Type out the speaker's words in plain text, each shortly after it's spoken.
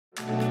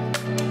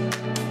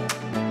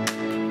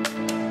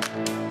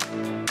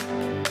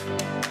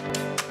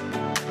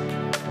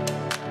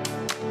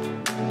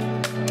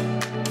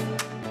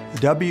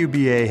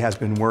WBA has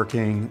been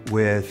working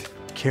with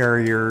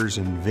carriers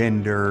and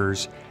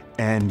vendors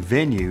and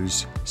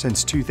venues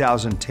since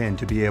 2010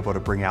 to be able to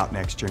bring out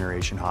next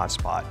generation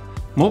hotspot.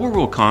 Mobile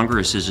World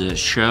Congress is a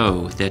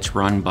show that's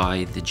run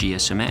by the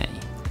GSMA.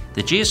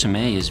 The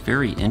GSMA is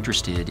very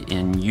interested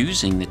in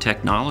using the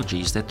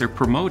technologies that they're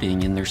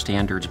promoting in their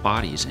standards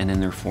bodies and in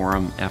their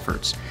forum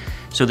efforts.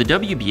 So the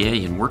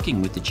WBA, in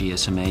working with the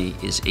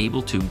GSMA, is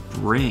able to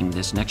bring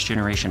this next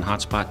generation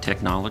hotspot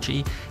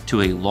technology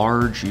to a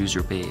large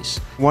user base.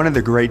 One of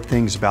the great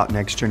things about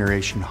next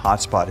generation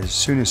hotspot is as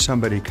soon as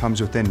somebody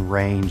comes within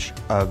range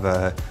of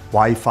a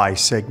Wi-Fi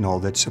signal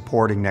that's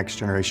supporting next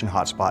generation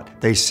hotspot,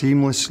 they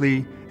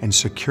seamlessly and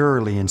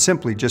securely and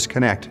simply just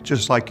connect,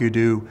 just like you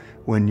do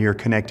when you're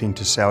connecting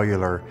to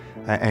cellular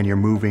and you're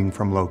moving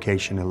from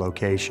location to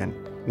location.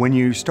 When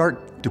you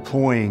start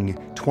deploying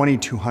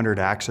 2,200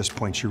 access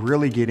points, you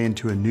really get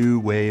into a new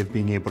way of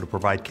being able to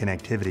provide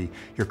connectivity.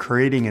 You're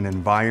creating an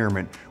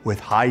environment with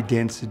high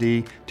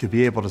density to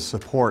be able to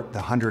support the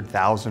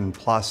 100,000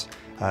 plus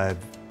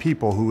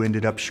people who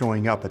ended up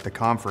showing up at the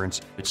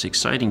conference. It's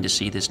exciting to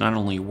see this not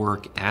only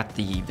work at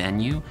the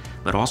venue,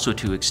 but also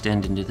to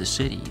extend into the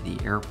city,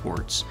 the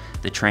airports,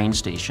 the train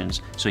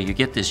stations, so you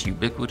get this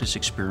ubiquitous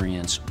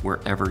experience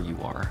wherever you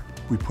are.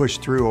 We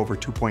pushed through over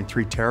 2.3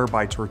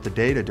 terabytes worth of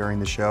data during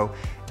the show,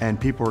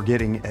 and people were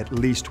getting at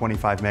least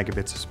 25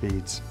 megabits of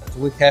speeds.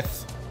 We have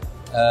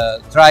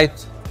tried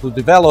to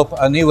develop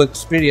a new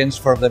experience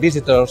for the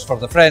visitors, for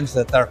the friends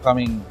that are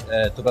coming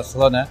to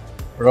Barcelona,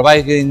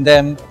 providing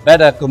them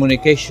better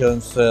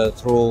communications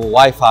through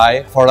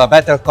Wi-Fi for a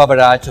better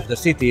coverage of the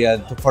city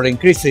and for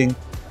increasing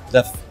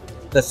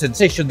the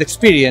sensation, the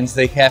experience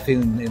they have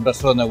in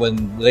Barcelona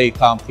when they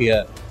come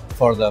here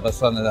for the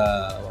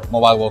Barcelona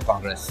Mobile World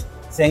Congress.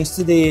 Thanks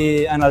to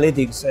the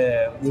analytics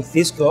with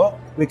Cisco,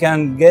 we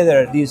can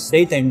gather this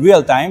data in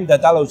real time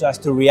that allows us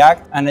to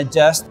react and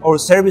adjust our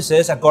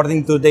services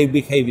according to their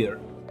behavior.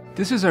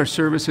 This is our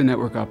Service and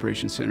Network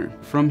Operations Center.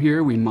 From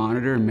here, we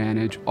monitor and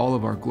manage all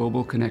of our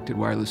global connected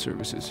wireless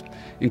services,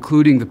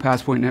 including the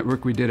Passpoint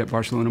network we did at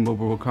Barcelona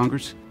Mobile World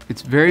Congress.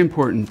 It's very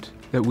important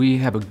that we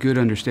have a good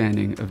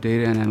understanding of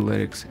data and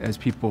analytics as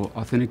people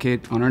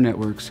authenticate on our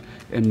networks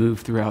and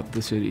move throughout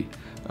the city.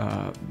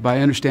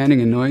 By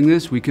understanding and knowing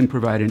this, we can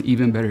provide an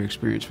even better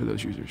experience for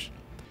those users.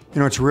 You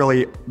know, it's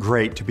really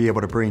great to be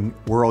able to bring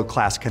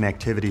world-class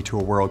connectivity to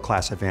a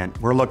world-class event.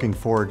 We're looking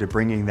forward to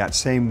bringing that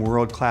same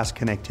world-class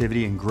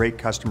connectivity and great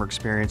customer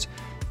experience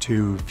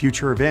to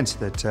future events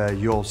that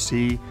you'll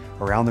see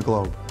around the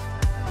globe.